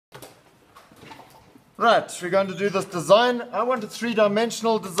Right, we're going to do this design. I want a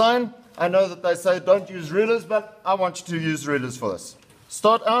three-dimensional design. I know that they say don't use rulers, but I want you to use rulers for this.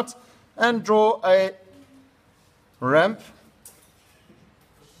 Start out and draw a ramp.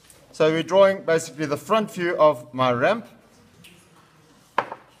 So we're drawing basically the front view of my ramp.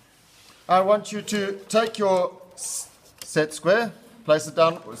 I want you to take your set square, place it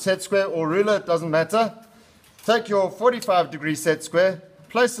down, set square or ruler, it doesn't matter. Take your 45-degree set square,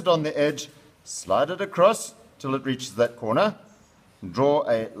 place it on the edge, slide it across till it reaches that corner. Draw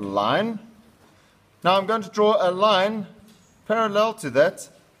a line. Now I'm going to draw a line parallel to that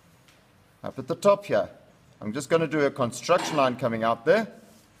up at the top here. I'm just going to do a construction line coming out there.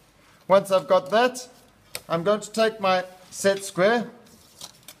 Once I've got that, I'm going to take my set square,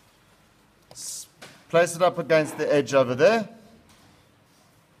 place it up against the edge over there,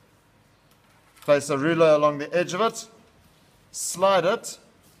 place a ruler along the edge of it, slide it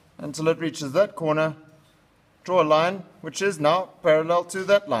until it reaches that corner, draw a line which is now parallel to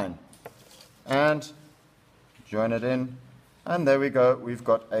that line, and join it in, and there we go, we've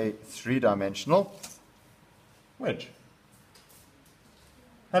got a three-dimensional wedge.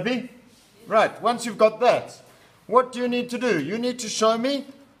 Happy? Right, once you've got that, what do you need to do? You need to show me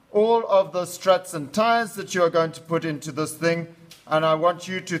all of the struts and ties that you are going to put into this thing, and I want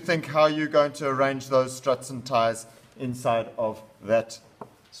you to think how you're going to arrange those struts and ties inside of that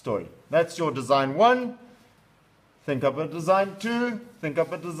story. That's your design 1. Think up a design 2, think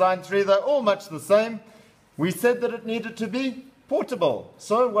up a design 3. They're all much the same. We said that it needed to be portable.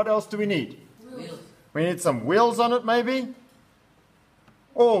 So what else do we need? Wheels. We need some wheels on it maybe.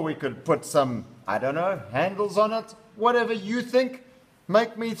 Or we could put some, I don't know, handles on it. Whatever you think.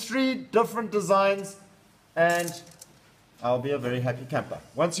 Make me 3 different designs and I'll be a very happy camper.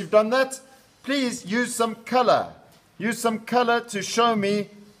 Once you've done that, please use some color. Use some color to show me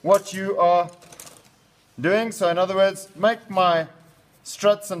what you are doing. So in other words, make my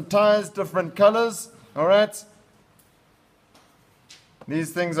struts and ties different colors. All right.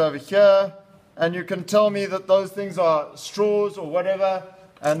 These things over here. And you can tell me that those things are straws or whatever.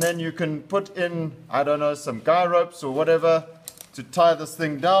 And then you can put in, I don't know, some guy ropes or whatever to tie this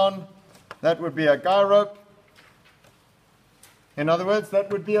thing down. That would be a guy rope. In other words,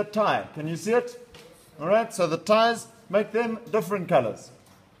 that would be a tie. Can you see it? All right, so the ties, make them different colors.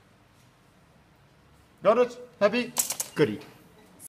 Got it? Happy? Goody.